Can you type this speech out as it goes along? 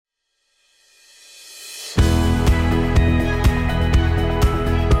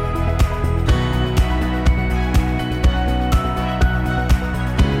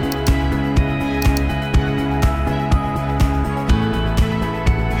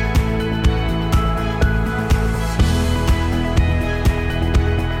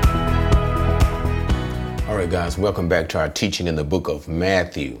guys, welcome back to our teaching in the book of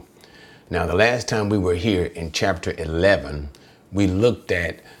Matthew. Now, the last time we were here in chapter 11, we looked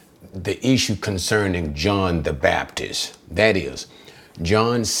at the issue concerning John the Baptist. That is,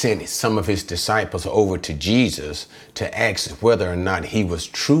 John sent some of his disciples over to Jesus to ask whether or not he was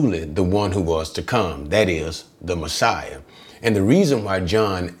truly the one who was to come, that is, the Messiah. And the reason why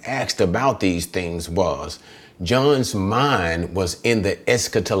John asked about these things was John's mind was in the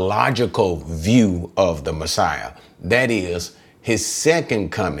eschatological view of the Messiah. That is, his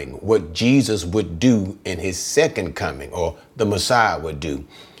second coming, what Jesus would do in his second coming, or the Messiah would do.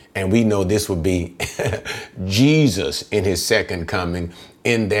 And we know this would be Jesus in his second coming,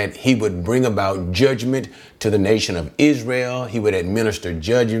 in that he would bring about judgment to the nation of Israel. He would administer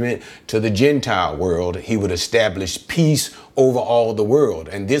judgment to the Gentile world. He would establish peace over all the world.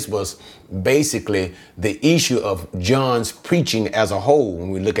 And this was basically the issue of John's preaching as a whole.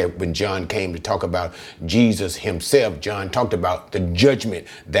 When we look at when John came to talk about Jesus himself, John talked about the judgment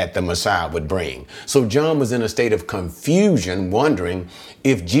that the Messiah would bring. So John was in a state of confusion, wondering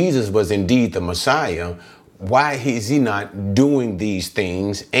if Jesus was indeed the Messiah. Why is he not doing these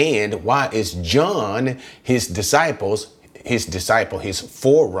things? And why is John, his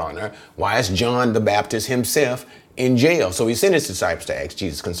forerunner, why is John the Baptist himself in jail? So he sent his disciples to ask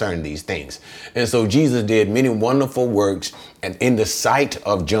Jesus concerning these things. And so Jesus did many wonderful works and in the sight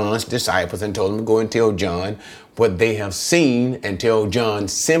of John's disciples, and told them to go and tell John what they have seen, and tell John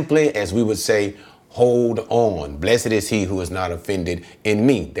simply, as we would say, hold on. Blessed is he who is not offended in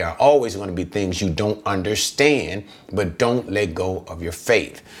me. There are always going to be things you don't understand, but don't let go of your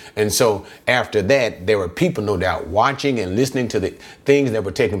faith. And so after that, there were people, no doubt, watching and listening to the things that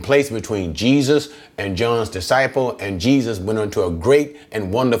were taking place between Jesus and John's disciple. And Jesus went on to a great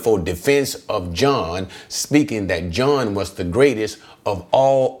and wonderful defense of John, speaking that John was the greatest of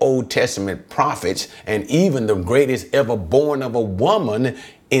all Old Testament prophets, and even the greatest ever born of a woman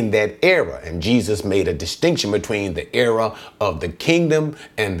in that era. And Jesus made a distinction between the era of the kingdom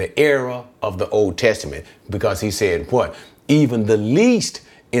and the era of the Old Testament, because he said, what? Even the least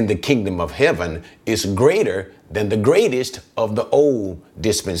in the kingdom of heaven is greater than the greatest of the old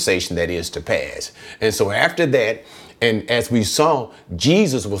dispensation that is to pass. And so after that, and as we saw,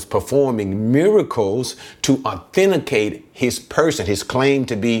 Jesus was performing miracles to authenticate his person, his claim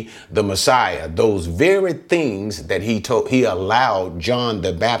to be the Messiah. Those very things that he allowed John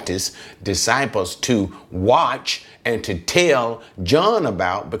the Baptist's disciples to watch and to tell John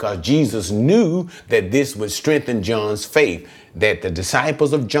about, because Jesus knew that this would strengthen John's faith, that the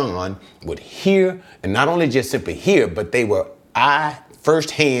disciples of John would hear, and not only just simply hear, but they were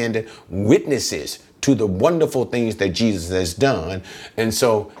firsthand witnesses to the wonderful things that Jesus has done. And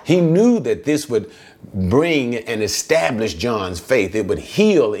so he knew that this would bring and establish John's faith. It would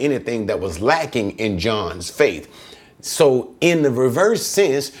heal anything that was lacking in John's faith. So in the reverse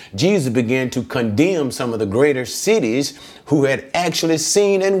sense, Jesus began to condemn some of the greater cities who had actually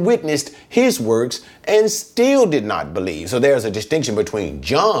seen and witnessed his works and still did not believe. So there's a distinction between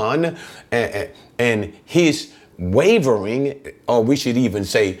John and his wavering, or we should even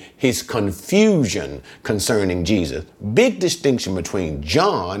say his confusion concerning Jesus. Big distinction between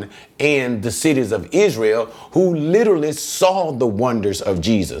John and the cities of Israel, who literally saw the wonders of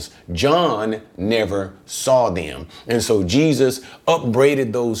Jesus. John never saw them. And so Jesus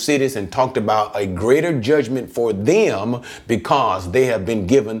upbraided those cities and talked about a greater judgment for them because they have been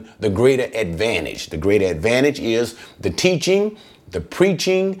given the greater advantage. The greater advantage is the teaching, the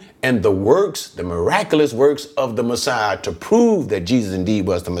preaching, and the works, the miraculous works of the Messiah, to prove that Jesus indeed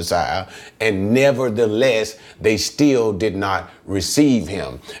was the Messiah. And nevertheless, they still did not receive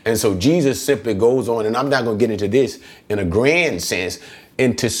him. And so Jesus simply goes on, and I'm not going to get into this in a grand sense,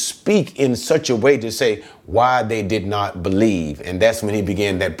 and to speak in such a way to say why they did not believe. And that's when he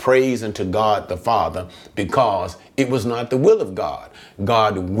began that praise unto God the Father, because it was not the will of God.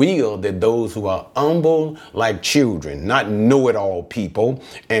 God willed that those who are humble like children, not know-it-all people,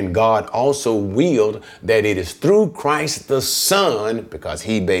 and God also willed that it is through Christ the Son, because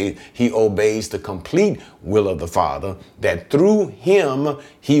he obeys the complete will of the Father, that through him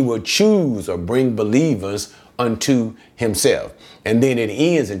he will choose or bring believers unto himself. And then it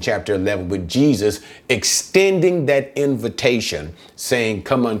ends in chapter 11 with Jesus extending that invitation, saying,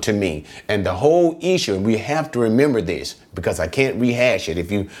 come unto me. And the whole issue, and we have to remember this because I can't rehash it.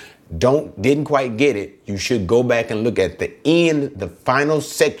 If you didn't quite get it, you should go back and look at the final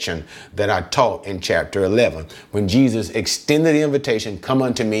section that I taught in chapter 11, when Jesus extended the invitation, come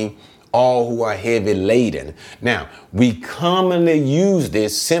unto me, all who are heavy laden. Now, we commonly use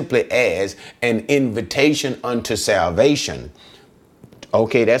this simply as an invitation unto salvation.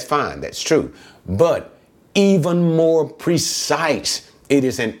 Okay, that's fine. That's true. But even more precise. It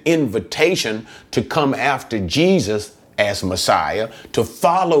is an invitation to come after Jesus as Messiah, to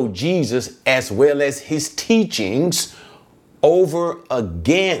follow Jesus as well as his teachings over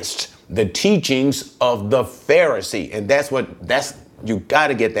against the teachings of the Pharisee. And you got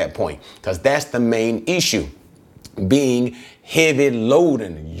to get that point, because that's the main issue. Being heavy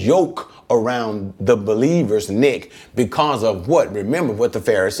loaded, yoke around the believer's neck because of what? Remember what the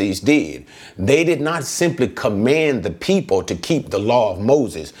Pharisees did. They did not simply command the people to keep the law of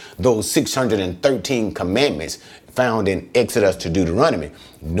Moses, those 613 commandments found in Exodus to Deuteronomy.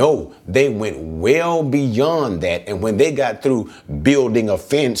 No, they went well beyond that. And when they got through building a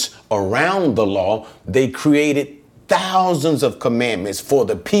fence around the law, they created thousands of commandments for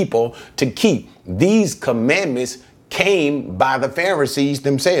the people to keep. These commandments came by the Pharisees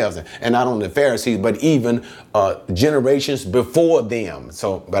themselves, and not only the Pharisees, but even generations before them.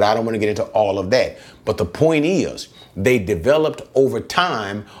 But I don't want to get into all of that. But the point is, they developed over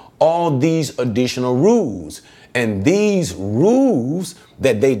time all these additional rules. And these rules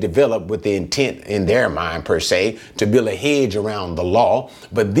that they developed with the intent in their mind, per se, to build a hedge around the law.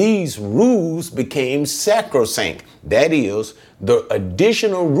 But these rules became sacrosanct. That is, the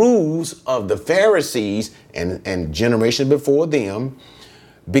additional rules of the Pharisees and generations before them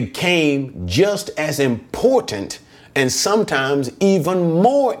became just as important, and sometimes even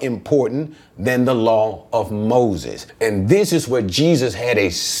more important, than the law of Moses. And this is what Jesus had a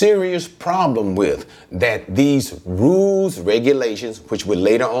serious problem with, that these rules, regulations, which would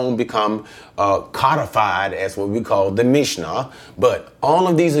later on become codified as what we call the Mishnah, but all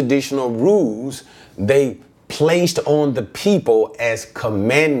of these additional rules, they placed on the people as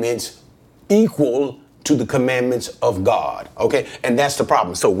commandments equal to the commandments of God. Okay. And that's the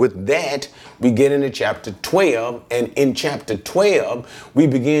problem. So with that, we get into chapter 12. And in chapter 12, we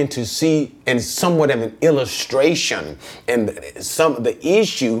begin to see, and somewhat of an illustration, and some of the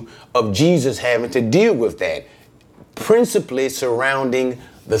issue of Jesus having to deal with that, principally surrounding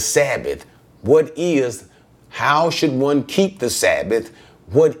the Sabbath. How should one keep the Sabbath?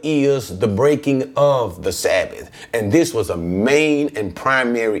 What is the breaking of the Sabbath? And this was a main and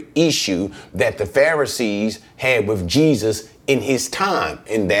primary issue that the Pharisees had with Jesus in his time,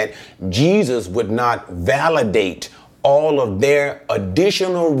 in that Jesus would not validate all of their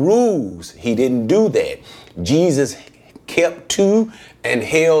additional rules. He didn't do that. Jesus kept to and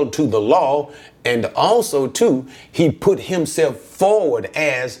held to the law. And also, too, he put himself forward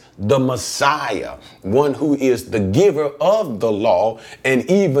as the Messiah, one who is the giver of the law, and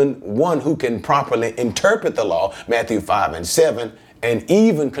even one who can properly interpret the law, Matthew 5 and 7, and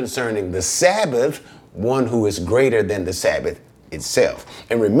even concerning the Sabbath, one who is greater than the Sabbath itself.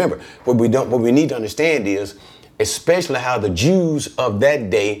 And remember, what we need to understand is, especially how the Jews of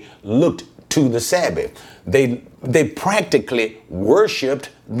that day looked to the Sabbath. They practically worshiped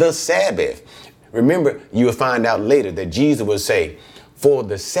the Sabbath. Remember, you'll find out later that Jesus would say, for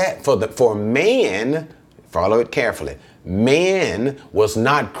man, follow it carefully, man was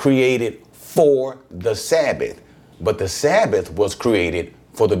not created for the Sabbath, but the Sabbath was created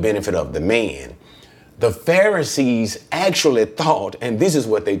for the benefit of the man. The Pharisees actually thought, and this is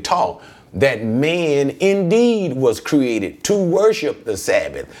what they taught, that man indeed was created to worship the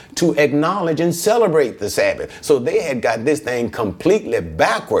Sabbath, to acknowledge and celebrate the Sabbath. So they had got this thing completely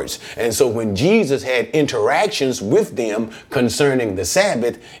backwards. And so when Jesus had interactions with them concerning the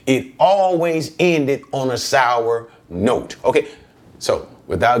Sabbath, it always ended on a sour note. Okay, so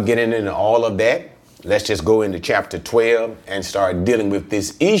without getting into all of that, let's just go into chapter 12 and start dealing with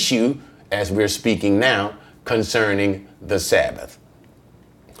this issue as we're speaking now concerning the Sabbath.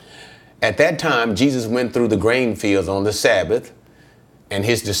 At that time, Jesus went through the grain fields on the Sabbath, and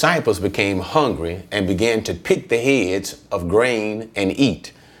his disciples became hungry and began to pick the heads of grain and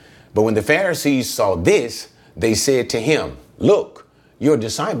eat. But when the Pharisees saw this, they said to him, "Look, your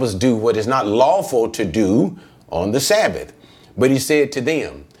disciples do what is not lawful to do on the Sabbath." But he said to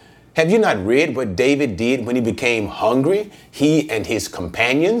them, "Have you not read what David did when he became hungry, he and his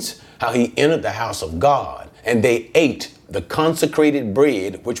companions, how he entered the house of God, and they ate the consecrated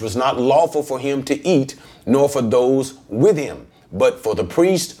bread, which was not lawful for him to eat, nor for those with him, but for the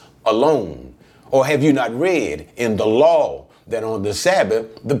priest alone? Or have you not read in the law that on the Sabbath,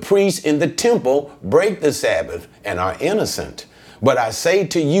 the priests in the temple break the Sabbath and are innocent? But I say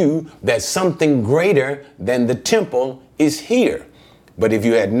to you that something greater than the temple is here. But if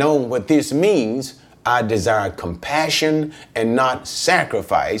you had known what this means, I desire compassion and not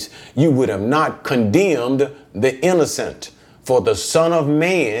sacrifice, you would have not condemned the innocent. For the Son of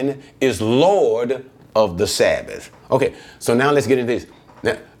Man is Lord of the Sabbath." Okay, so now let's get into this.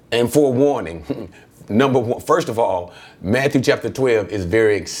 Now, and forewarning, number one, first of all, Matthew chapter 12 is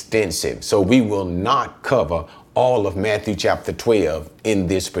very extensive. So we will not cover all of Matthew chapter 12 in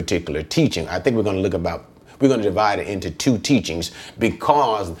this particular teaching. I think we're going to divide it into two teachings,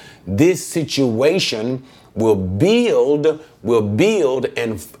 because this situation will build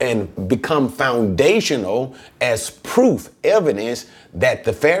and become foundational as proof, evidence that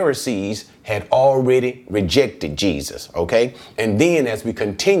the Pharisees had already rejected Jesus. Okay. And then as we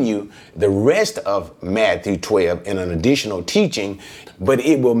continue the rest of Matthew 12 in an additional teaching, but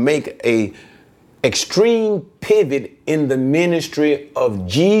it will make a extreme pivot in the ministry of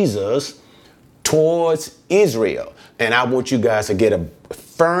Jesus towards Israel. And I want you guys to get a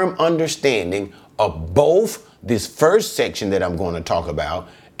firm understanding of both this first section that I'm going to talk about,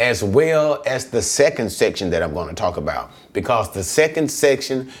 as well as the second section that I'm going to talk about, because the second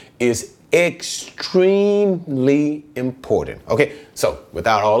section is extremely important. Okay, so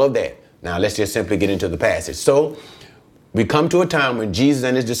without all of that, now let's just simply get into the passage. So we come to a time when Jesus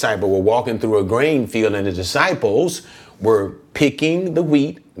and his disciples were walking through a grain field, and the disciples were picking the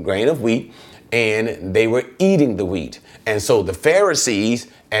wheat, grain of wheat, and they were eating the wheat. And so the Pharisees,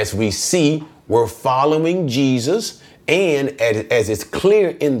 as we see, were following Jesus. And as it's clear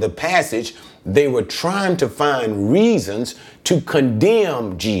in the passage, they were trying to find reasons to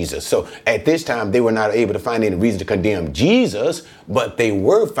condemn Jesus. So at this time, they were not able to find any reason to condemn Jesus, but they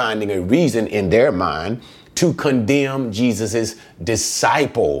were finding a reason in their mind to condemn Jesus's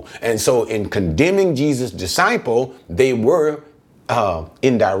disciple. And so in condemning Jesus' disciple, they were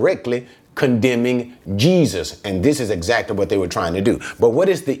indirectly condemning Jesus. And this is exactly what they were trying to do. But what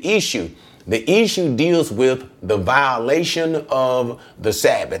is the issue? The issue deals with the violation of the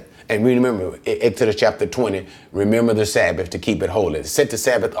Sabbath. And we remember Exodus chapter 20, remember the Sabbath to keep it holy. Set the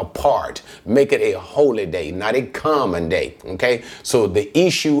Sabbath apart. Make it a holy day, not a common day. Okay. So the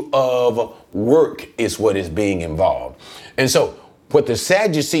issue of work is what is being involved. And so what the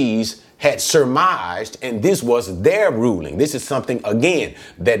Sadducees had surmised, and this was their ruling. This is something, again,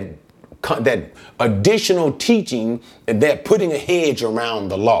 that additional teaching, that putting a hedge around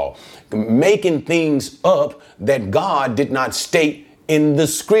the law, making things up that God did not state in the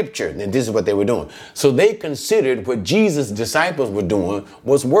scripture. And this is what they were doing. So they considered what Jesus' disciples were doing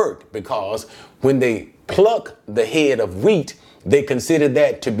was work, because when they pluck the head of wheat, they considered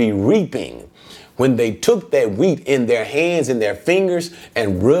that to be reaping. When they took that wheat in their hands and their fingers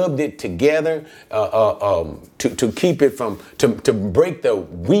and rubbed it together to keep it from, to break the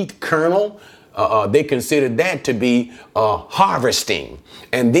wheat kernel, they considered that to be harvesting.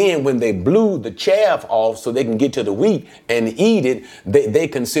 And then when they blew the chaff off so they can get to the wheat and eat it, they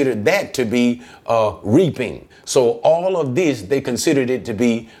considered that to be reaping. So all of this, they considered it to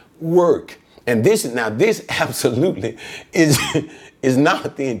be work. And this absolutely is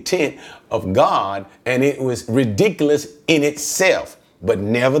not the intent of God, and it was ridiculous in itself. But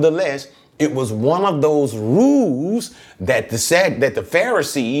nevertheless, it was one of those rules that the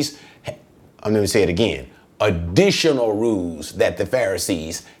Pharisees, I'm going to say it again, additional rules that the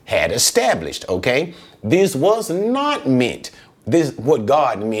Pharisees had established. Okay, this was not meant. This what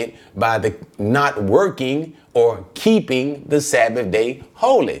God meant by the not working or keeping the Sabbath day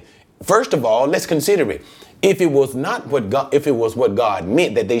holy. First of all, let's consider it. If it was what God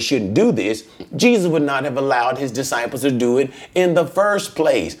meant, that they shouldn't do this, Jesus would not have allowed his disciples to do it in the first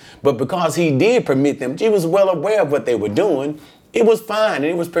place. But because he did permit them, Jesus was well aware of what they were doing. It was fine and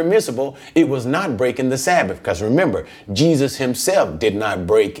it was permissible. It was not breaking the Sabbath, because remember, Jesus himself did not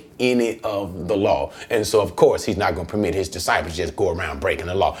break any of the law. And so, of course, he's not going to permit his disciples just go around breaking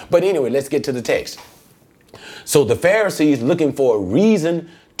the law. But anyway, let's get to the text. So the Pharisees, looking for a reason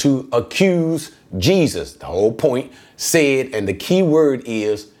to accuse Jesus, the whole point, said, and the key word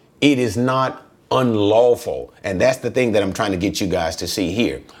is, it is not unlawful. And that's the thing that I'm trying to get you guys to see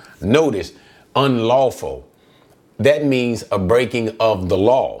here. Notice, unlawful. That means a breaking of the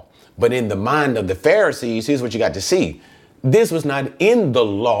law. But in the mind of the Pharisees, here's what you got to see. This was not in the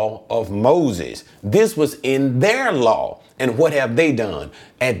law of Moses. This was in their law. And what have they done?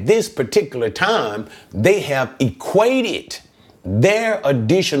 At this particular time, they have equated their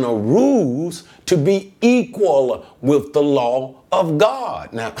additional rules to be equal with the law of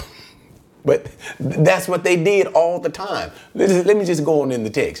God. Now, but that's what they did all the time. Let me just go on in the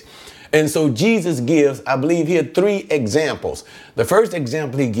text. And so Jesus gives, I believe here, 3 examples. The first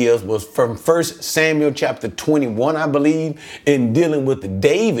example he gives was from 1 Samuel chapter 21, I believe, in dealing with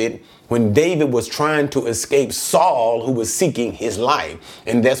David, when David was trying to escape Saul, who was seeking his life.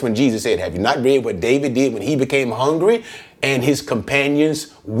 And that's when Jesus said, have you not read what David did when he became hungry and his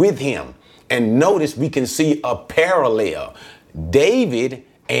companions with him? And notice we can see a parallel. David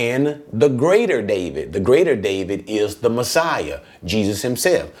and the greater David. The greater David is the Messiah, Jesus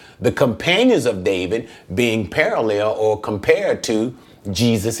himself. The companions of David being parallel or compared to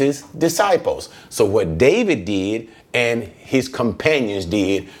Jesus's disciples. So what David did and his companions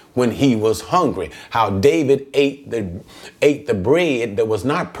did when he was hungry, how David ate the bread that was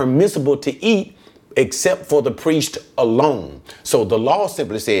not permissible to eat except for the priest alone. So the law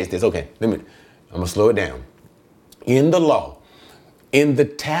simply says this. Okay, I'm gonna slow it down. In the law, in the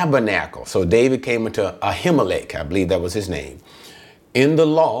tabernacle, so David came into Ahimelech, I believe that was his name. In the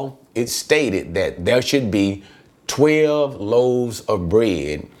law, it stated that there should be 12 loaves of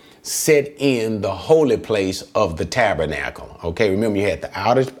bread set in the holy place of the tabernacle. Okay, remember you had the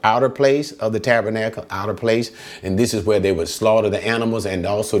outer place of the tabernacle, outer place, and this is where they would slaughter the animals and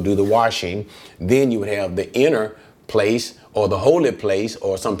also do the washing. Then you would have the inner place or the holy place,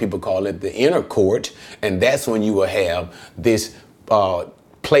 or some people call it the inner court, and that's when you will have this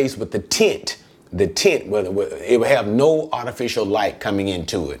place with the tent. The tent, where it will have no artificial light coming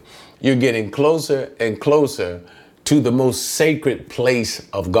into it. You're getting closer and closer to the most sacred place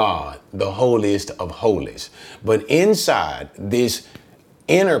of God, the holiest of holies. But inside this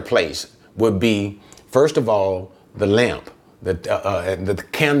inner place would be, first of all, the lamp, the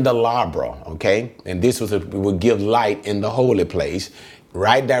candelabra, okay? And this would give light in the holy place,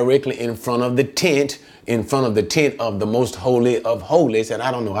 right directly in front of the tent of the most holy of holies. And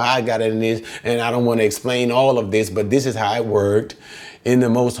I don't know how I got in this, and I don't want to explain all of this, but this is how it worked. In the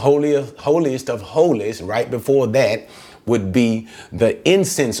most holiest of holies, right before that would be the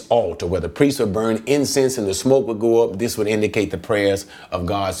incense altar, where the priest would burn incense and the smoke would go up. This would indicate the prayers of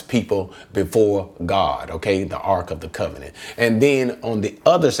God's people before God, okay, the Ark of the Covenant. And then on the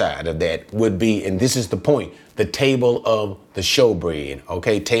other side of that would be, and this is the point, the table of the showbread,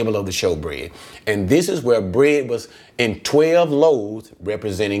 okay, table of the showbread. And this is where bread was in 12 loaves,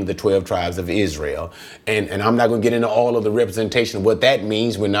 representing the 12 tribes of Israel. And I'm not going to get into all of the representation of what that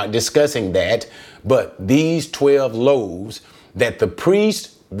means. We're not discussing that. But these 12 loaves that the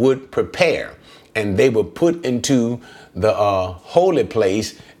priest would prepare, and they would put into the holy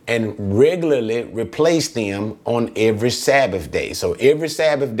place and regularly replace them on every Sabbath day. So every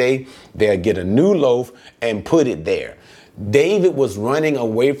Sabbath day, they'll get a new loaf and put it there. David was running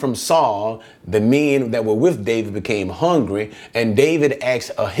away from Saul. The men that were with David became hungry, and David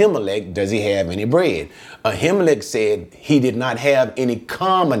asked Ahimelech, does he have any bread? Ahimelech said he did not have any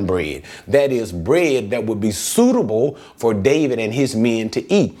common bread. That is, bread that would be suitable for David and his men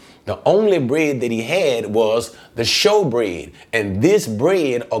to eat. The only bread that he had was the showbread. And this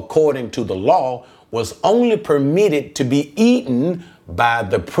bread, according to the law, was only permitted to be eaten by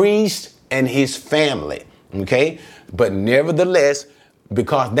the priest and his family. Okay? But nevertheless,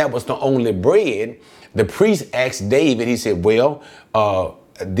 because that was the only bread, the priest asked David, he said, well,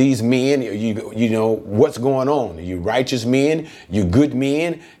 these men, you know, what's going on? Are you righteous men? You good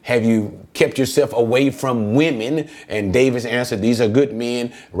men? Have you kept yourself away from women? And David's answer, these are good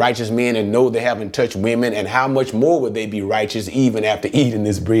men, righteous men, and no, they haven't touched women. And how much more would they be righteous even after eating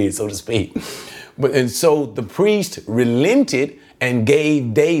this bread, so to speak? And so the priest relented and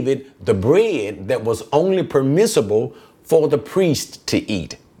gave David the bread that was only permissible for the priest to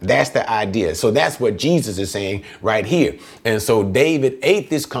eat. That's the idea. So that's what Jesus is saying right here. And so David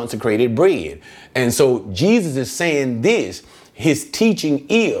ate this consecrated bread. And so Jesus is saying this, his teaching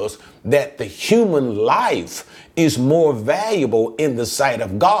is that the human life is more valuable in the sight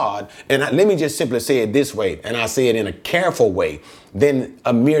of God. And let me just simply say it this way, and I say it in a careful way, than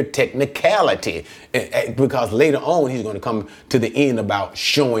a mere technicality, because later on he's going to come to the end about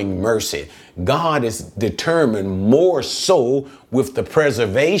showing mercy. God is determined more so with the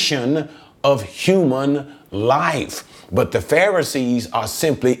preservation of human life. But the Pharisees are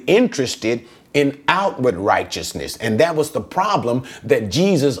simply interested in outward righteousness. And that was the problem that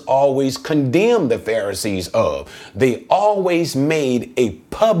Jesus always condemned the Pharisees of. They always made a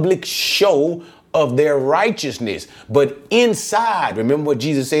public show of their righteousness. But inside, remember what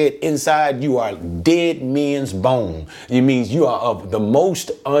Jesus said, inside you are dead men's bone. It means you are of the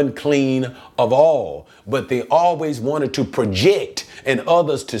most unclean of all. But they always wanted to project and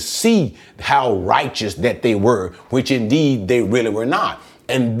others to see how righteous that they were, which indeed they really were not.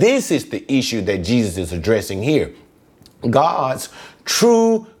 And this is the issue that Jesus is addressing here. God's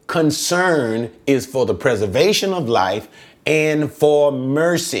true concern is for the preservation of life and for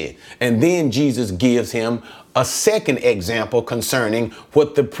mercy. And then Jesus gives him a second example concerning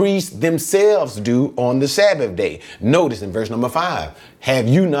what the priests themselves do on the Sabbath day. Notice in verse number 5, have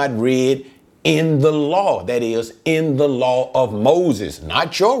you not read in the law, that is, in the law of Moses,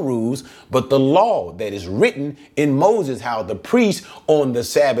 not your rules, but the law that is written in Moses, how the priest on the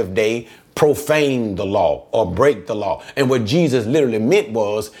Sabbath day profane the law or break the law. And what Jesus literally meant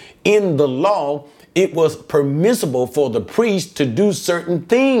was, in the law, it was permissible for the priest to do certain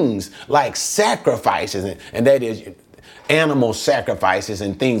things like sacrifices, and that is animal sacrifices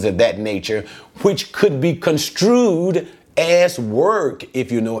and things of that nature, which could be construed as work,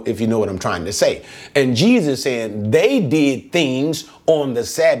 if you know what I'm trying to say. And Jesus saying they did things on the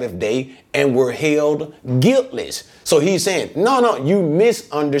Sabbath day and were held guiltless. So he's saying, no, you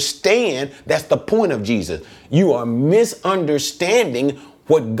misunderstand. That's the point of Jesus. You are misunderstanding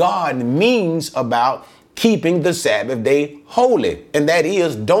what God means about keeping the Sabbath day holy. And that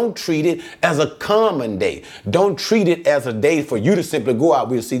is, don't treat it as a common day. Don't treat it as a day for you to simply go out.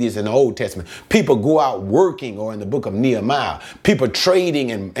 We'll see this in the Old Testament. People go out working, or in the book of Nehemiah, people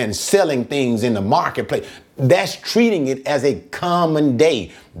trading and selling things in the marketplace. That's treating it as a common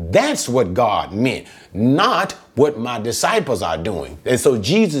day. That's what God meant, not what my disciples are doing. And so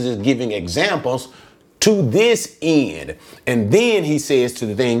Jesus is giving examples to this end. And then he says to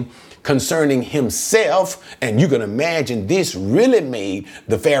the thing concerning himself, and you can imagine this really made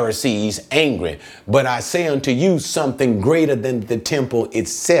the Pharisees angry. But I say unto you, something greater than the temple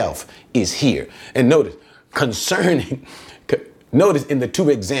itself is here. And notice in the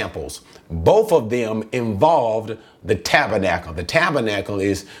two examples, both of them involved the tabernacle. The tabernacle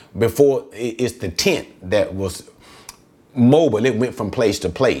is the tent that was mobile. It went from place to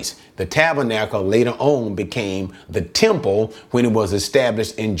place. The tabernacle later on became the temple when it was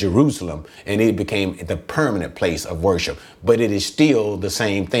established in Jerusalem, and it became the permanent place of worship. But it is still the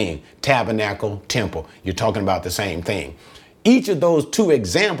same thing. Tabernacle, temple. You're talking about the same thing. Each of those two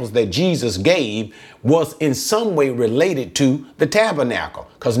examples that Jesus gave was in some way related to the tabernacle.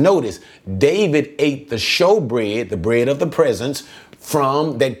 Because notice, David ate the showbread, the bread of the presence,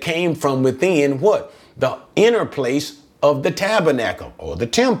 that came from within what? The inner place of the tabernacle or the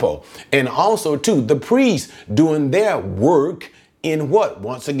temple. And also too, the priests doing their work in what?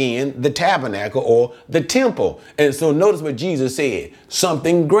 Once again, the tabernacle or the temple. And so notice what Jesus said,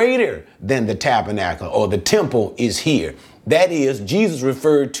 something greater than the tabernacle or the temple is here. That is, Jesus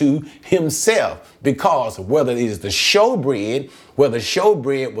referred to himself, because whether it is the showbread, whether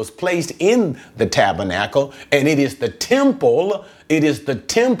showbread was placed in the tabernacle, and it is the temple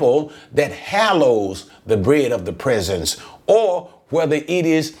that hallows the bread of the presence, or whether it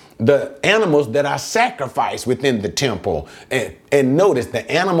is the animals that are sacrificed within the temple. And notice the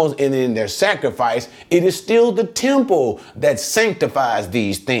animals in their sacrifice, it is still the temple that sanctifies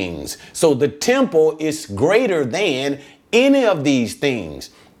these things. So the temple is greater than any of these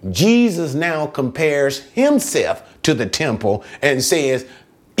things. Jesus now compares himself to the temple and says,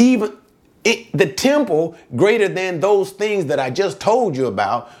 the temple greater than those things that I just told you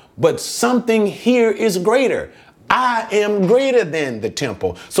about, but something here is greater. I am greater than the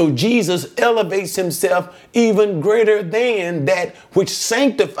temple. So Jesus elevates himself even greater than that which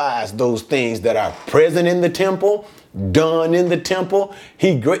sanctifies those things that are present in the temple, done in the temple.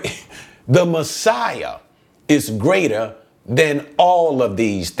 The Messiah is greater than all of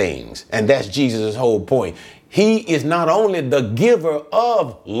these things. And that's Jesus' whole point. He is not only the giver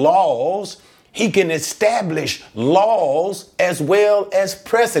of laws, he can establish laws as well as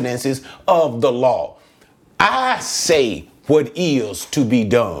precedences of the law. I say what is to be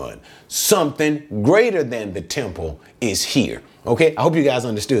done. Something greater than the temple is here. Okay, I hope you guys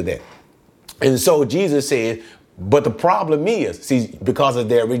understood that. And so Jesus said, but the problem is, see, because of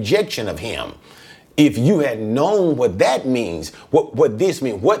their rejection of him, if you had known what that means, what this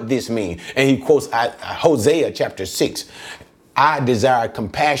means, and he quotes Hosea chapter 6, I desire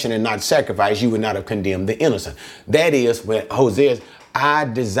compassion and not sacrifice, you would not have condemned the innocent. That is when Hosea says, I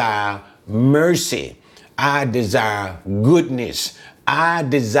desire mercy, I desire goodness, I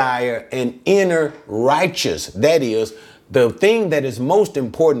desire an inner righteous. That is, the thing that is most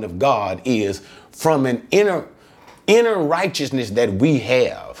important of God is from an inner righteousness that we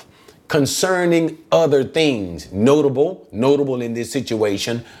have concerning other things. Notable in this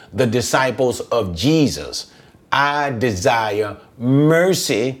situation, the disciples of Jesus. I desire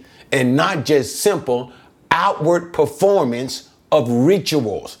mercy and not just simple outward performance of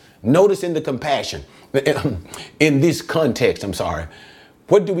rituals. Notice in the compassion, in this context,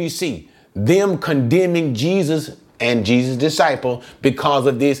 what do we see? Them condemning Jesus and Jesus' disciple because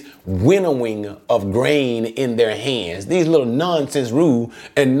of this winnowing of grain in their hands, these little nonsense rule,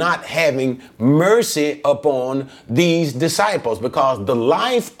 and not having mercy upon these disciples, because the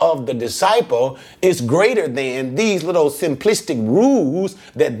life of the disciple is greater than these little simplistic rules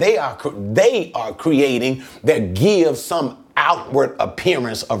that they are creating that give some outward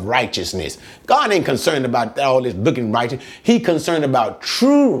appearance of righteousness. God ain't concerned about all this looking righteous. He concerned about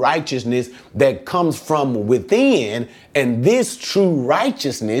true righteousness that comes from within. And this true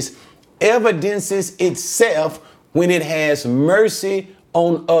righteousness evidences itself when it has mercy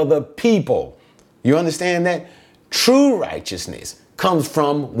on other people. You understand that? True righteousness comes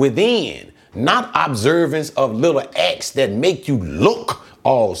from within, not observance of little acts that make you look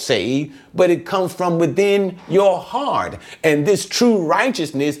all saved, but it comes from within your heart. And this true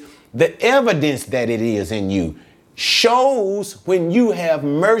righteousness, the evidence that it is in you, shows when you have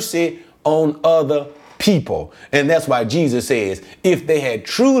mercy on other people. And that's why Jesus says, if they had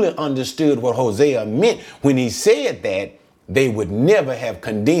truly understood what Hosea meant when he said that, they would never have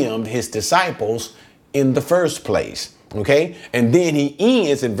condemned his disciples in the first place. Okay. And then he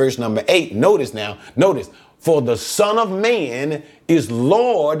ends in verse number 8. Notice, for the Son of Man is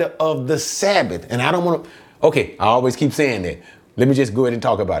Lord of the Sabbath. And I don't want to. Okay, I always keep saying that. Let me just go ahead and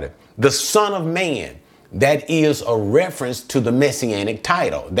talk about it. The Son of Man, that is a reference to the messianic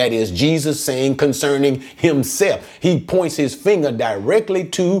title. That is Jesus saying concerning himself. He points his finger directly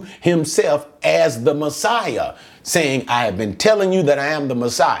to himself as the Messiah, saying, I have been telling you that I am the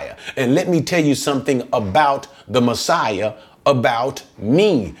Messiah. And let me tell you something about the Messiah, about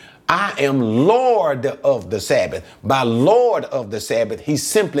me. I am Lord of the Sabbath. By Lord of the Sabbath, he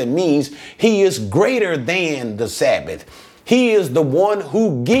simply means he is greater than the Sabbath. He is the one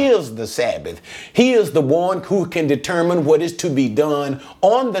who gives the Sabbath. He is the one who can determine what is to be done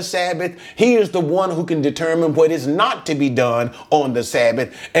on the Sabbath. He is the one who can determine what is not to be done on the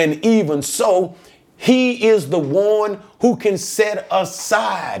Sabbath. And even so, he is the one who can set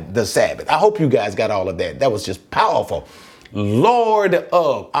aside the Sabbath. I hope you guys got all of that. That was just powerful.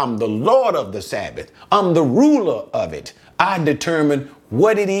 I'm the Lord of the Sabbath. I'm the ruler of it. I determine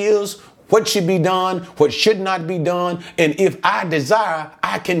what it is, what should be done, what should not be done. And if I desire,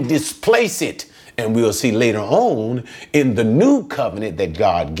 I can displace it. And we'll see later on in the new covenant that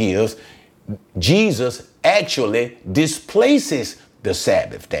God gives, Jesus actually displaces the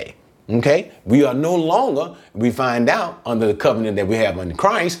Sabbath day. Okay, we are no longer, we find out under the covenant that we have in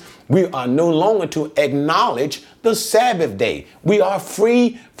Christ, we are no longer to acknowledge the Sabbath day. We are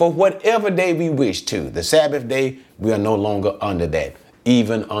free for whatever day we wish to. The Sabbath day, we are no longer under that,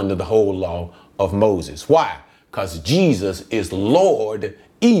 even under the whole law of Moses. Why? Because Jesus is Lord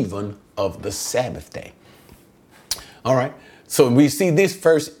even of the Sabbath day. All right, so we see this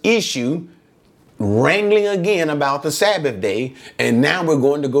first issue wrangling again about the Sabbath day. And now we're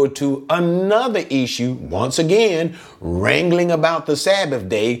going to go to another issue, once again, wrangling about the Sabbath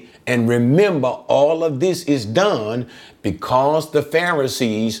day. And remember, all of this is done because the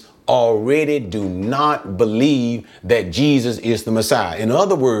Pharisees already do not believe that Jesus is the Messiah. In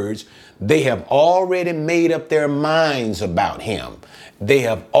other words, they have already made up their minds about him. They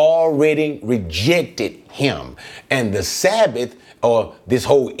have already rejected him. And the Sabbath, or this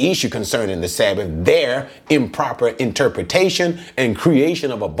whole issue concerning the Sabbath, their improper interpretation and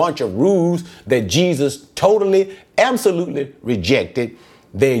creation of a bunch of rules that Jesus totally, absolutely rejected.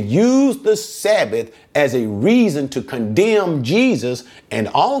 They used the Sabbath as a reason to condemn Jesus and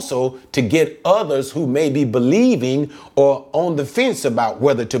also to get others who may be believing or on the fence about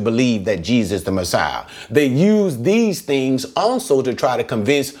whether to believe that Jesus is the Messiah. They used these things also to try to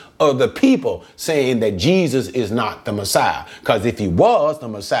convince other people, saying that Jesus is not the Messiah. Because if he was the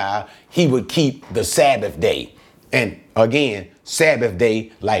Messiah, he would keep the Sabbath day. And again, Sabbath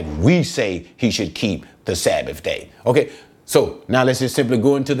day, like we say he should keep the Sabbath day. Okay. So now let's just simply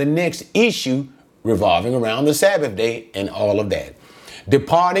go into the next issue revolving around the Sabbath day and all of that.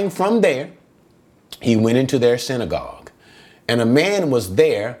 Departing from there, he went into their synagogue, and a man was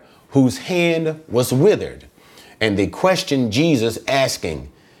there whose hand was withered. And they questioned Jesus, asking,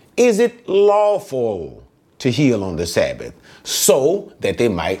 is it lawful to heal on the Sabbath? So that they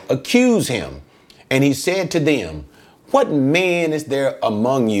might accuse him. And he said to them, what man is there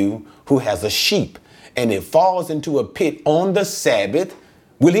among you who has a sheep, and it falls into a pit on the Sabbath?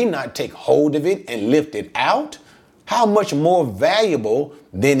 Will he not take hold of it and lift it out? How much more valuable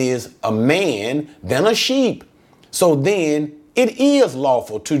then is a man than a sheep? So then it is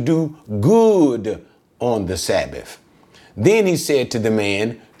lawful to do good on the Sabbath. Then he said to the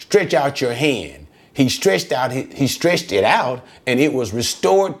man, stretch out your hand. He stretched it out, and it was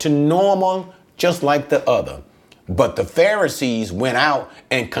restored to normal, just like the other. But the Pharisees went out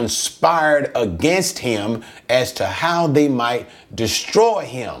and conspired against him as to how they might destroy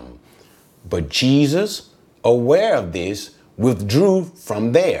him. But Jesus, aware of this, withdrew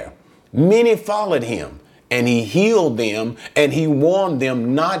from there. Many followed him, and he healed them, and he warned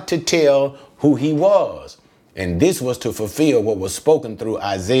them not to tell who he was. And this was to fulfill what was spoken through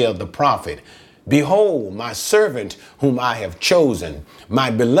Isaiah the prophet. Behold, my servant whom I have chosen,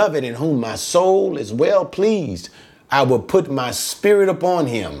 my beloved in whom my soul is well pleased. I will put my spirit upon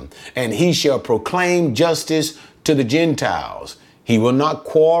him, and he shall proclaim justice to the Gentiles. He will not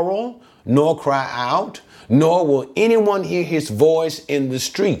quarrel, nor cry out, nor will anyone hear his voice in the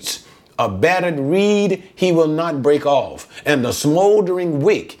streets. A battered reed he will not break off, and the smoldering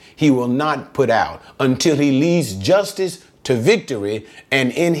wick he will not put out, until he leads justice to victory,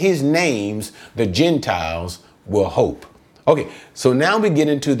 and in his names the Gentiles will hope. Okay, so now we get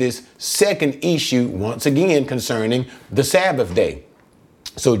into this second issue once again concerning the Sabbath day.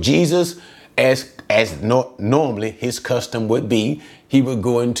 So Jesus, normally his custom would be, he would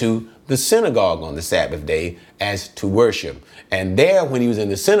go into the synagogue on the Sabbath day as to worship. And there, when he was in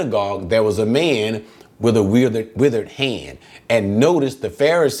the synagogue, there was a man with a withered hand. And notice the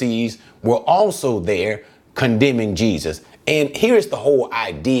Pharisees were also there condemning Jesus. And here's the whole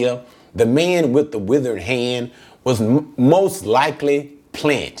idea. The man with the withered hand was most likely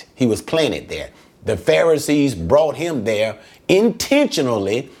planted. He was planted there. The Pharisees brought him there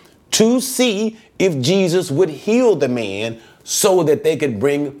intentionally to see if Jesus would heal the man so that they could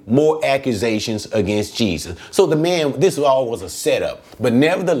bring more accusations against Jesus. So the man, this all was a setup. But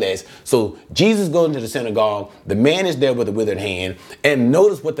nevertheless, so Jesus goes into the synagogue. The man is there with a withered hand. And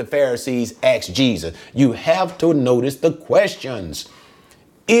notice what the Pharisees asked Jesus. You have to notice the questions.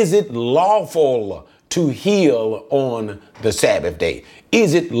 Is it lawful to heal on the Sabbath day?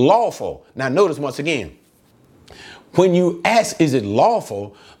 Is it lawful? Now notice once again, when you ask, is it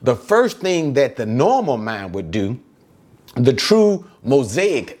lawful? The first thing that the normal mind would do, the true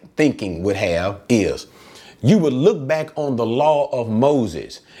Mosaic thinking would have, is you would look back on the law of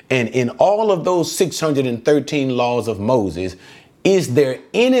Moses. And in all of those 613 laws of Moses, is there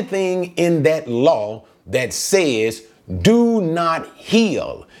anything in that law that says do not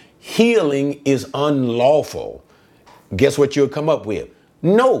heal? Healing is unlawful. Guess what you'll come up with?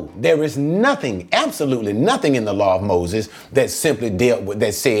 No, there is nothing, absolutely nothing in the law of Moses that simply dealt with,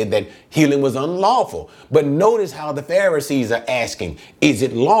 that said that healing was unlawful. But notice how the Pharisees are asking, is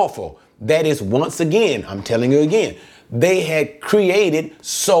it lawful? That is, once again, I'm telling you again, they had created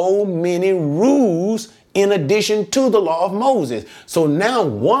so many rules in addition to the law of Moses. So now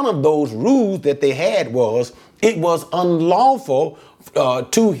one of those rules that they had was, it was unlawful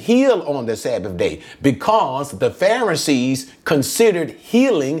to heal on the Sabbath day, because the Pharisees considered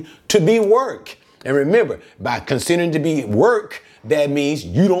healing to be work. And remember, by considering to be work, that means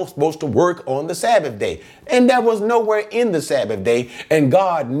you don't supposed to work on the Sabbath day. And that was nowhere in the Sabbath day. And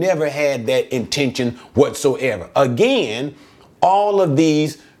God never had that intention whatsoever. Again, all of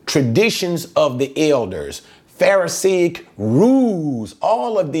these traditions of the elders, Pharisaic rules,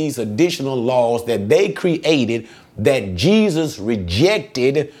 all of these additional laws that they created that Jesus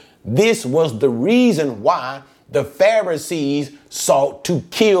rejected, this was the reason why the Pharisees sought to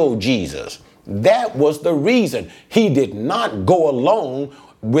kill Jesus. That was the reason. He did not go along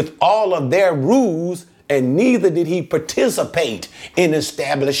with all of their rules, and neither did he participate in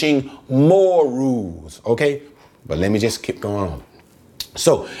establishing more rules. Okay, but let me just keep going on.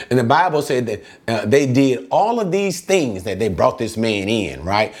 So, and the Bible said that they did all of these things, that they brought this man in,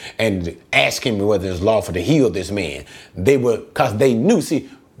 right? And asked him whether it's lawful to heal this man. They were, because they knew, see,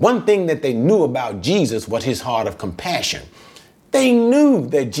 one thing that they knew about Jesus was his heart of compassion. They knew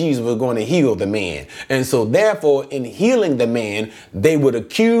that Jesus was going to heal the man. And so therefore, in healing the man, they would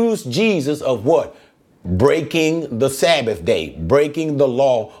accuse Jesus of what? Breaking the Sabbath day, breaking the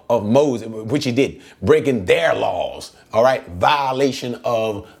law of Moses, which he did, breaking their laws. All right. Violation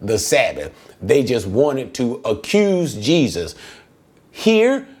of the Sabbath. They just wanted to accuse Jesus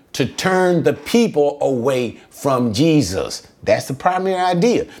here to turn the people away from Jesus. That's the primary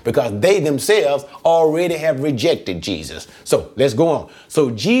idea, because they themselves already have rejected Jesus. So let's go on. So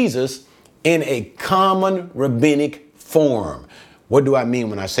Jesus in a common rabbinic form. What do I mean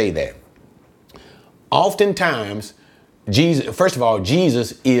when I say that? Oftentimes, Jesus, first of all,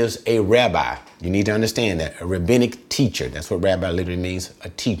 Jesus is a rabbi. You need to understand that. A rabbinic teacher. That's what rabbi literally means, a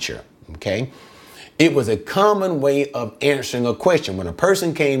teacher. Okay. It was a common way of answering a question. When a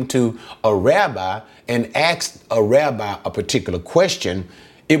person came to a rabbi and asked a rabbi a particular question,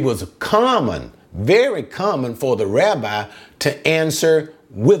 it was common, very common for the rabbi to answer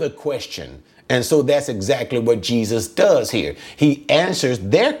with a question. And so that's exactly what Jesus does here. He answers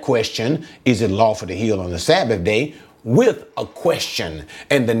their question, is it lawful to heal on the Sabbath day, with a question.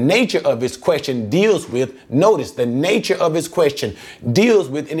 And the nature of his question deals with, notice, the nature of his question deals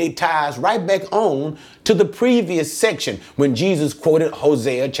with, and it ties right back on to the previous section when Jesus quoted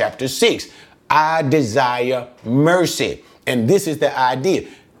Hosea chapter 6. I desire mercy. And this is the idea.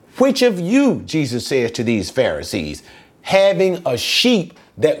 Which of you, Jesus says to these Pharisees, having a sheep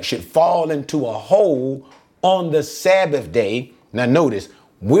that should fall into a hole on the Sabbath day, now notice,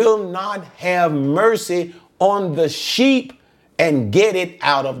 will not have mercy on the sheep and get it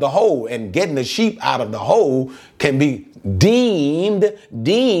out of the hole? And getting the sheep out of the hole can be deemed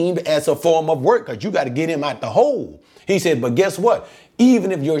as a form of work, because you got to get him out the hole. He said, but guess what?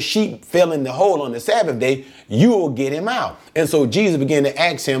 Even if your sheep fell in the hole on the Sabbath day, you will get him out. And so Jesus began to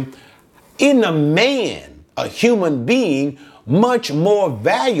ask him, in a man, a human being, much more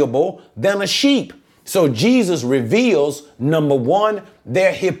valuable than a sheep? So Jesus reveals, number one,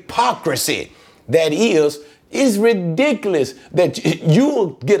 their hypocrisy. That is, it's ridiculous that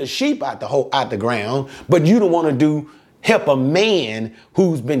you'll get a sheep out the ground, but you don't want to help a man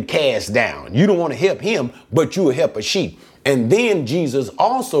who's been cast down. You don't want to help him, but you will help a sheep. And then Jesus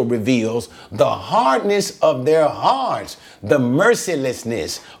also reveals the hardness of their hearts, the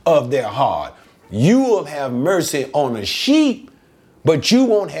mercilessness of their heart. You will have mercy on a sheep, but you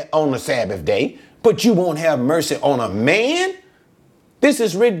won't have on the Sabbath day, but you won't have mercy on a man. This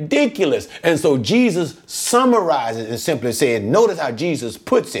is ridiculous. And so Jesus summarizes and simply said, notice how Jesus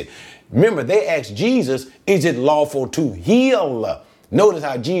puts it. Remember, they asked Jesus, is it lawful to heal? Notice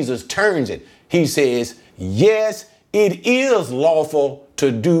how Jesus turns it. He says, yes, it is lawful to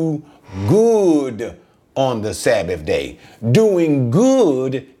do good on the Sabbath day. Doing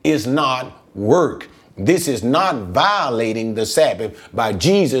good is not work. This is not violating the Sabbath by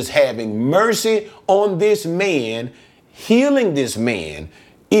Jesus having mercy on this man. Healing this man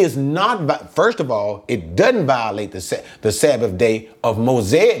is not, first of all, it doesn't violate the Sabbath day of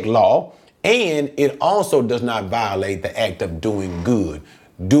Mosaic law, and it also does not violate the act of doing good.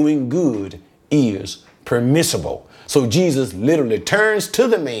 Doing good is permissible. So Jesus literally turns to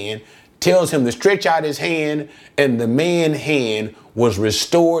the man, tells him to stretch out his hand, and the man's hand was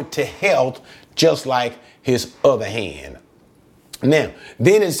restored to health just like his other hand. Now,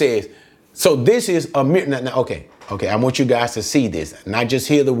 then it says, so this is a miracle. Now, okay, I want you guys to see this, not just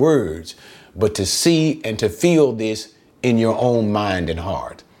hear the words, but to see and to feel this in your own mind and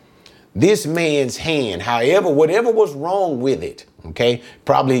heart. This man's hand, however, whatever was wrong with it, okay,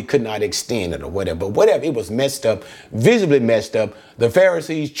 probably he could not extend it or whatever, but whatever, it was messed up, visibly messed up. The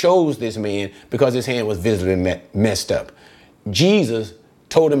Pharisees chose this man because his hand was visibly messed up. Jesus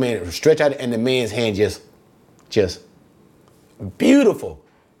told the man to stretch out, and the man's hand just beautiful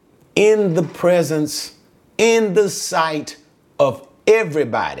in the presence, in the sight of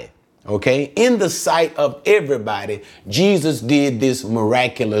everybody. Okay, in the sight of everybody, Jesus did this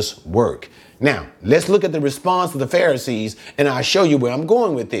miraculous work. Now, let's look at the response of the Pharisees, and I'll show you where I'm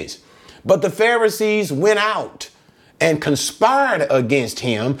going with this. But the Pharisees went out and conspired against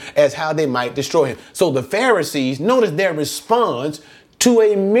him as how they might destroy him. So the Pharisees, notice their response to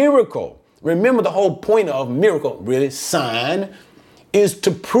a miracle. Remember, the whole point of miracle, really, sign, is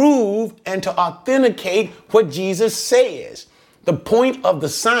to prove and to authenticate what Jesus says. The point of the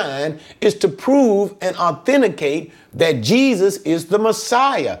sign is to prove and authenticate that Jesus is the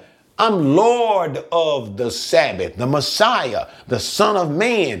Messiah. I'm Lord of the Sabbath, the Messiah, the Son of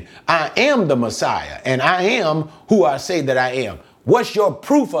Man. I am the Messiah, and I am who I say that I am. What's your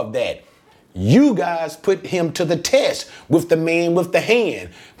proof of that? You guys put him to the test with the man with the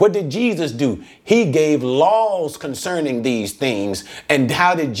hand. What did Jesus do? He gave laws concerning these things. And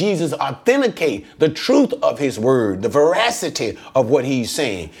how did Jesus authenticate the truth of his word, the veracity of what he's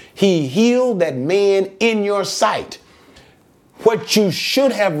saying? He healed that man in your sight. What you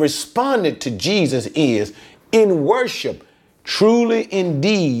should have responded to Jesus is, in worship, truly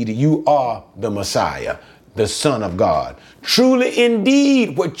indeed you are the Messiah, the Son of God. Truly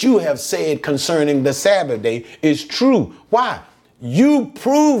indeed what you have said concerning the Sabbath day is true. Why? You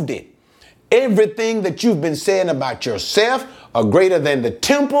proved it. Everything that you've been saying about yourself, or greater than the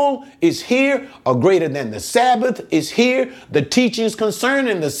temple, is here, or greater than the Sabbath is here. The teachings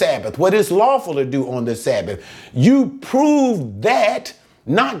concerning the Sabbath, what is lawful to do on the Sabbath. You proved that,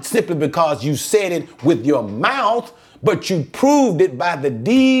 not simply because you said it with your mouth, but you proved it by the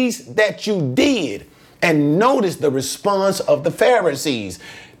deeds that you did. And notice the response of the Pharisees.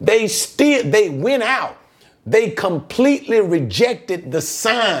 They went out. They completely rejected the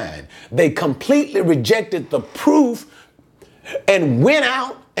sign. They completely rejected the proof and went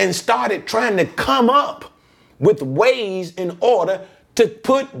out and started trying to come up with ways in order to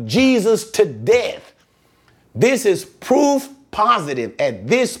put Jesus to death. This is proof positive at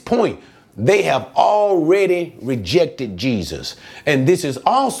this point. They have already rejected Jesus. And this is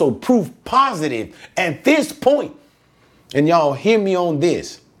also proof positive at this point. And y'all hear me on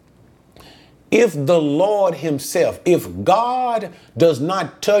this. If the Lord himself, if God does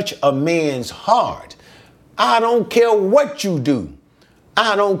not touch a man's heart, I don't care what you do.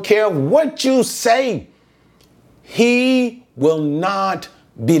 I don't care what you say. He will not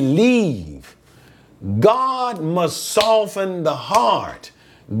believe. God must soften the heart.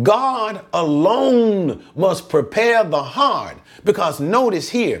 God alone must prepare the heart. Because notice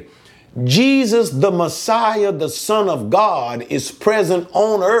here, Jesus, the Messiah, the Son of God, is present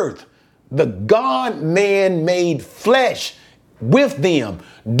on earth. The God-man made flesh with them,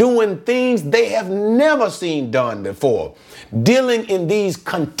 doing things they have never seen done before, dealing in these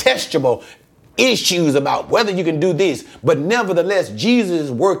contestable issues about whether you can do this. But nevertheless, Jesus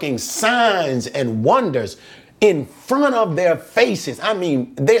is working signs and wonders in front of their faces. I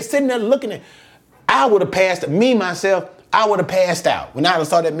mean, they're sitting there looking at, I would have passed, me, myself, I would have passed out. When I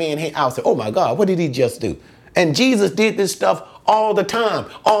saw that man here, I would say, oh my God, what did he just do? And Jesus did this stuff all the time,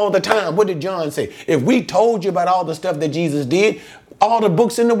 all the time. What did John say? If we told you about all the stuff that Jesus did, all the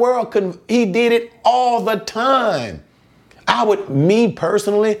books in the world he did it all the time. Me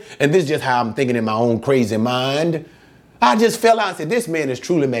personally, and this is just how I'm thinking in my own crazy mind, I just fell out and said, this man is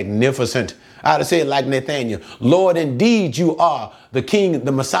truly magnificent. I'd have said like Nathaniel, Lord, indeed you are the King,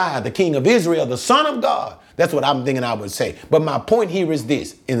 the Messiah, the King of Israel, the Son of God. That's what I'm thinking I would say. But my point here is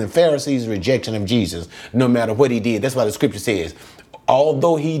this: in the Pharisees' rejection of Jesus, no matter what he did, that's why the scripture says,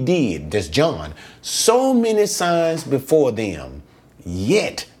 although he did, that's John, so many signs before them,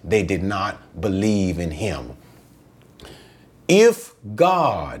 yet they did not believe in him. If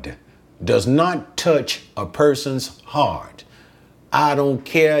God does not touch a person's heart, I don't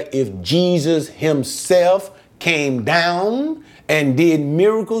care if Jesus himself came down and did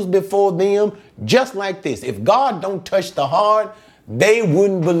miracles before them, just like this. If God don't touch the heart, they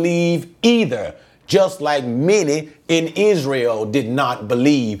wouldn't believe either. Just like many in Israel did not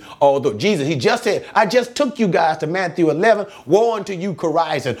believe. Although Jesus, he just said, I just took you guys to Matthew 11. Woe unto you,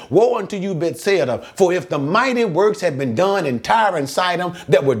 Chorazin. Woe unto you, Bethsaida. For if the mighty works had been done in Tyre and Sidon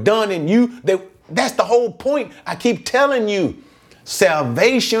that were done in you, that's the whole point. I keep telling you,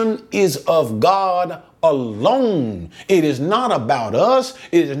 salvation is of God alone. It is not about us.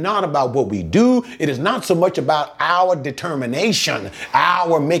 It is not about what we do. It is not so much about our determination,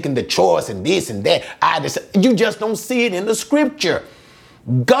 our making the choice and this and that. You just don't see it in the scripture.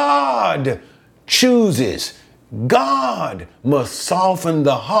 God chooses. God must soften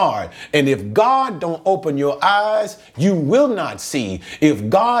the heart. And if God don't open your eyes, you will not see. If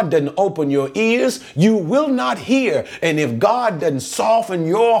God doesn't open your ears, you will not hear. And if God doesn't soften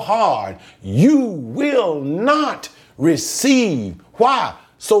your heart, you will not receive. Why?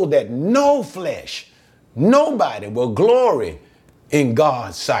 So that no flesh, nobody will glory in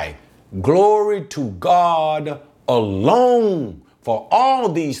God's sight. Glory to God alone. For all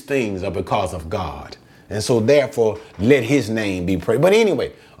these things are because of God. And so therefore, let his name be praised. But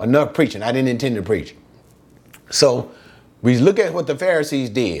anyway, enough preaching. I didn't intend to preach. So we look at what the Pharisees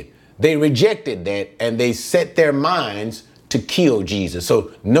did. They rejected that and they set their minds to kill Jesus.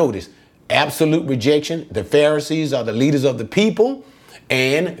 So notice, absolute rejection. The Pharisees are the leaders of the people.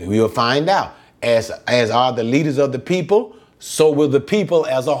 And we'll find out, as are the leaders of the people, so will the people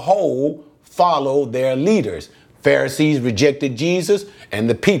as a whole follow their leaders. Pharisees rejected Jesus, and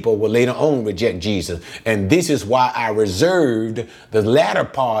the people will later on reject Jesus. And this is why I reserved the latter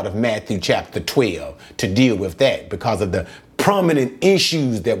part of Matthew chapter 12 to deal with that, because of the prominent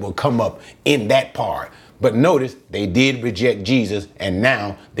issues that will come up in that part. But notice they did reject Jesus, and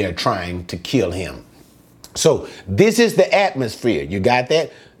now they're trying to kill him. So this is the atmosphere. You got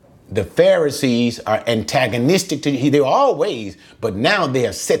that? The Pharisees are antagonistic to they were always, but now they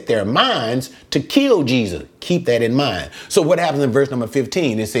have set their minds to kill Jesus. Keep that in mind. So what happens in verse number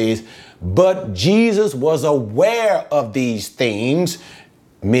 15? It says, but Jesus was aware of these things.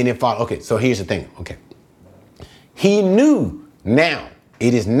 Many follow. Okay, so here's the thing. Okay. He knew now,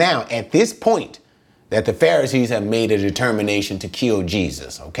 it is now at this point that the Pharisees have made a determination to kill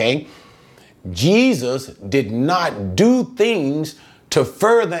Jesus. Okay. Jesus did not do things to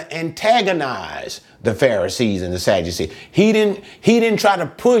further antagonize the Pharisees and the Sadducees. He didn't try to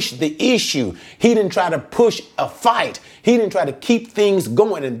push the issue. He didn't try to push a fight. He didn't try to keep things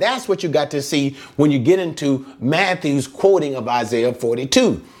going. And that's what you got to see when you get into Matthew's quoting of Isaiah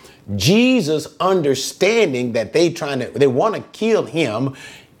 42. Jesus, understanding that they want to kill him,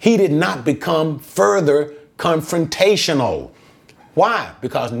 he did not become further confrontational. Why?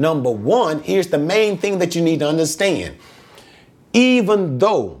 Because number one, here's the main thing that you need to understand. Even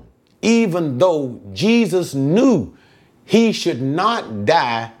though Jesus knew he should not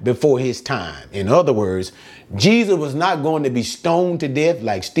die before his time. In other words, Jesus was not going to be stoned to death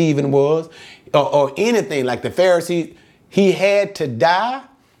like Stephen was, or anything like the Pharisees. He had to die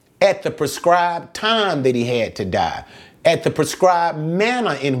at the prescribed time that he had to die, at the prescribed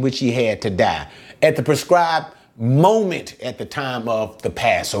manner in which he had to die, at the prescribed moment at the time of the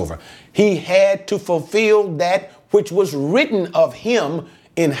Passover. He had to fulfill that which was written of him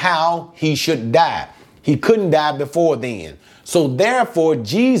in how he should die. He couldn't die before then. So therefore,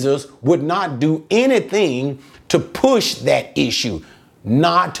 Jesus would not do anything to push that issue,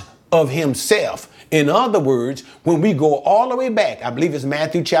 not of himself. In other words, when we go all the way back, I believe it's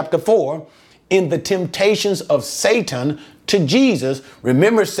Matthew chapter 4, in the temptations of Satan to Jesus.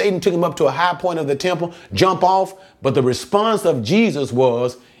 Remember, Satan took him up to a high point of the temple, jump off. But the response of Jesus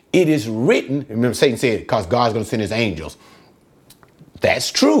was, it is written. Remember, Satan said, because God's going to send his angels.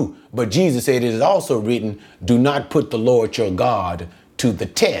 That's true. But Jesus said, it is also written, do not put the Lord your God to the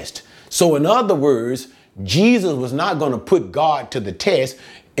test. So in other words, Jesus was not going to put God to the test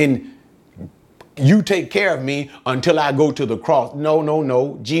and you take care of me until I go to the cross.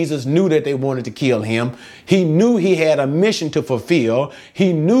 No. Jesus knew that they wanted to kill him. He knew he had a mission to fulfill.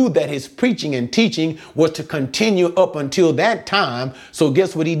 He knew that his preaching and teaching was to continue up until that time. So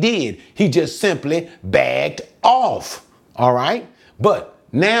guess what he did? He just simply backed off. All right. But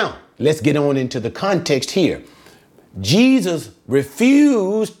now let's get on into the context here. Jesus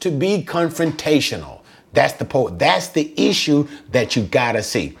refused to be confrontational. That's the issue that you got to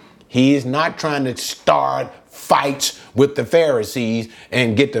see. He is not trying to start fights with the Pharisees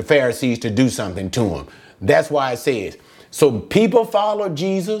and get the Pharisees to do something to him. That's why it says, so people followed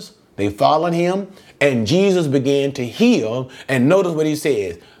Jesus, they followed him, and Jesus began to heal. And notice what he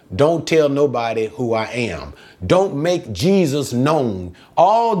says, don't tell nobody who I am. Don't make Jesus known.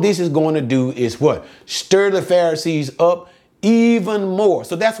 All this is going to do is what? Stir the Pharisees up even more.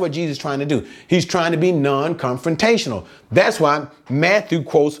 So that's what Jesus is trying to do. He's trying to be non-confrontational. That's why Matthew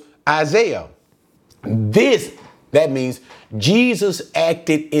quotes Isaiah. That means Jesus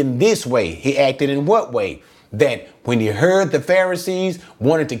acted in this way. He acted in what way? That when he heard the Pharisees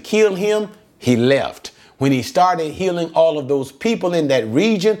wanted to kill him, he left. When he started healing all of those people in that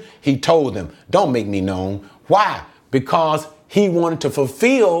region, he told them, don't make me known. Why? Because he wanted to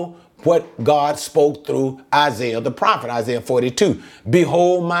fulfill what God spoke through Isaiah the prophet, Isaiah 42.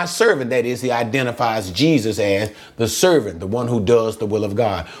 Behold my servant. That is, he identifies Jesus as the servant, the one who does the will of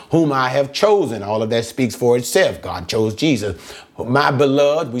God, whom I have chosen. All of that speaks for itself. God chose Jesus. My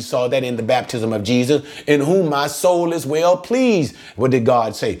beloved, we saw that in the baptism of Jesus, in whom my soul is well pleased. What did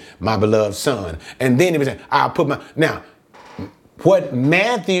God say? My beloved son. And then he said, I'll put my... Now, what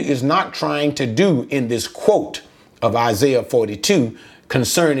Matthew is not trying to do in this quote of Isaiah 42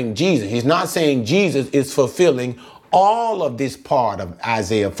 concerning Jesus, he's not saying Jesus is fulfilling all of this part of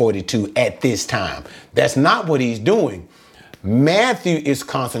Isaiah 42 at this time. That's not what he's doing. Matthew is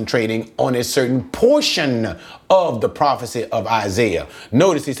concentrating on a certain portion of the prophecy of Isaiah.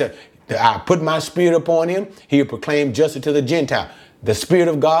 Notice he said, I put my spirit upon him. He'll proclaim justice to the Gentile. The Spirit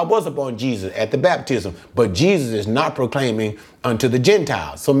of God was upon Jesus at the baptism, but Jesus is not proclaiming unto the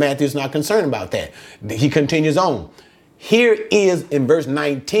Gentiles. So Matthew's not concerned about that. He continues on. Here is in verse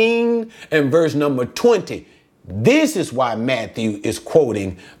 19 and verse number 20. This is why Matthew is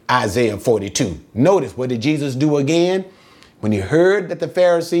quoting Isaiah 42. Notice, what did Jesus do again? When he heard that the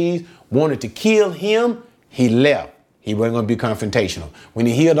Pharisees wanted to kill him, he left. He wasn't going to be confrontational. When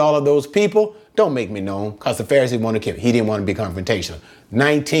he healed all of those people, don't make me known, because the Pharisees wanted to kill him. He didn't want to be confrontational.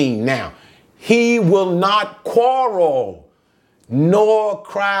 19 now. He will not quarrel, nor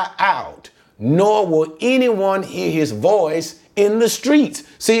cry out, nor will anyone hear his voice in the streets.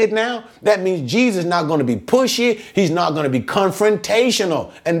 See it now? That means Jesus is not going to be pushy. He's not going to be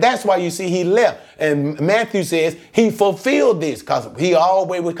confrontational. And that's why you see he left. And Matthew says he fulfilled this because he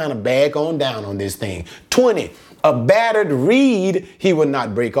always would kind of back on down on this thing. 20. A battered reed he would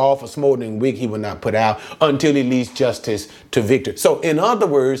not break off, a smoldering wick he would not put out until he leads justice to victory. So in other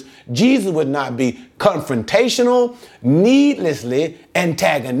words, Jesus would not be confrontational, needlessly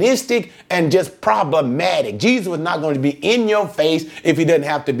antagonistic, and just problematic. Jesus was not going to be in your face if he doesn't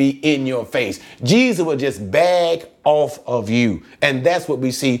have to be in your face. Jesus would just back off of you. And that's what we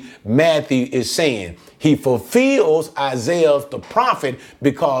see Matthew is saying. He fulfills Isaiah the prophet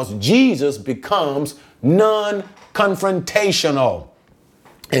because Jesus becomes non-confrontational.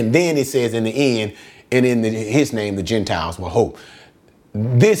 And then it says in the end, and in his name, the Gentiles will hope.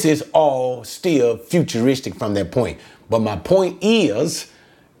 this is all still futuristic from that point. But my point is,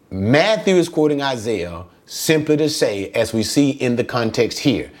 Matthew is quoting Isaiah simply to say, as we see in the context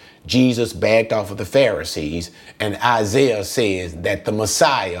here, Jesus backed off of the Pharisees, and Isaiah says that the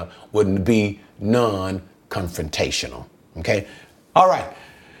Messiah would be non-confrontational. Okay. All right.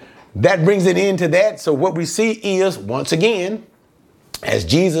 That brings it into that. So what we see is, once again, as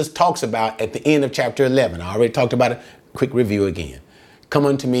Jesus talks about at the end of chapter 11, I already talked about it. Quick review again. Come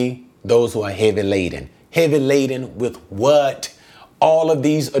unto me, those who are heavy laden. Heavy laden with what? All of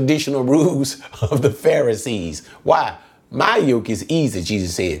these additional rules of the Pharisees. Why? My yoke is easy,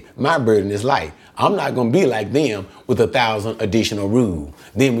 Jesus said. My burden is light. I'm not going to be like them with 1,000 additional rules.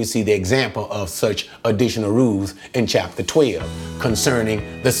 Then we see the example of such additional rules in chapter 12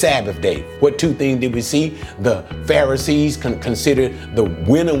 concerning the Sabbath day. What two things did we see? The Pharisees considered the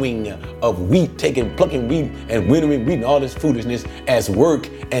winnowing of wheat, plucking wheat and winnowing wheat and all this foolishness as work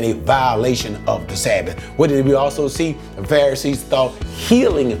and a violation of the Sabbath. What did we also see? The Pharisees thought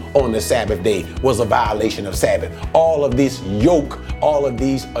healing on the Sabbath day was a violation of Sabbath. All of this yoke, all of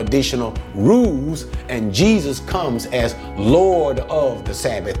these additional rules, and Jesus comes as Lord of the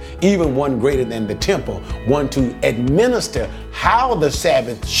Sabbath, even one greater than the temple, one to administer how the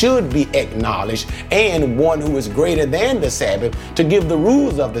Sabbath should be acknowledged, and one who is greater than the Sabbath to give the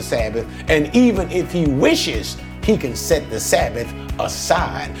rules of the Sabbath. And even if he wishes, he can set the Sabbath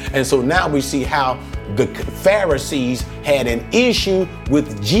aside. And so now we see how the Pharisees had an issue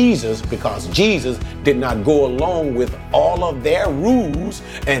with Jesus because Jesus did not go along with all of their rules.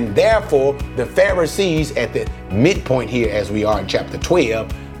 And therefore, the Pharisees at the midpoint here, as we are in chapter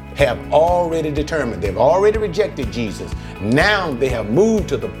 12, have already determined, they've already rejected Jesus. Now they have moved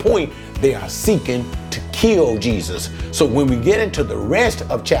to the point they are seeking to kill Jesus. So when we get into the rest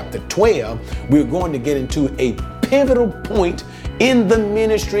of chapter 12, we're going to get into a pivotal point in the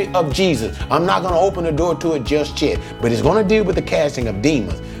ministry of Jesus. I'm not going to open the door to it just yet, but it's going to deal with the casting of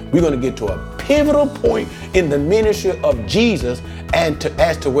demons. We're going to get to a pivotal point in the ministry of Jesus and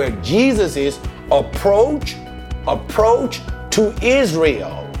as to where Jesus' approach to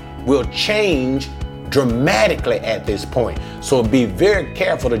Israel will change dramatically at this point. So be very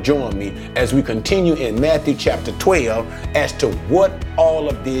careful to join me as we continue in Matthew chapter 12 as to what all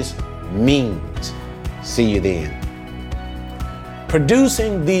of this means. See you then.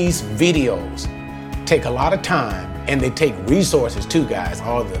 Producing these videos take a lot of time, and they take resources too, guys.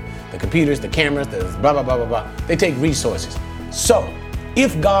 All the computers, the cameras, the blah, blah, blah, blah, blah. They take resources. So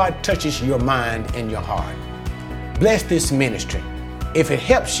if God touches your mind and your heart, bless this ministry. If it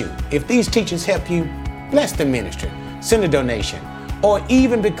helps you, if these teachings help you, bless the ministry. Send a donation or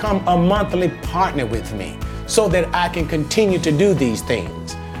even become a monthly partner with me so that I can continue to do these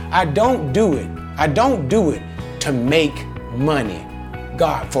things. I don't do it to make money,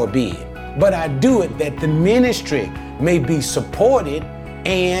 God forbid, but I do it that the ministry may be supported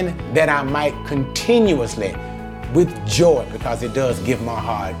and that I might continuously, with joy, because it does give my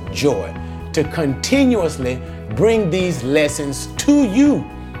heart joy, to continuously bring these lessons to you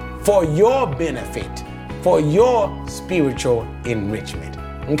for your benefit, for your spiritual enrichment.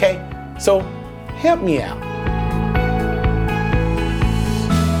 Okay? So help me out.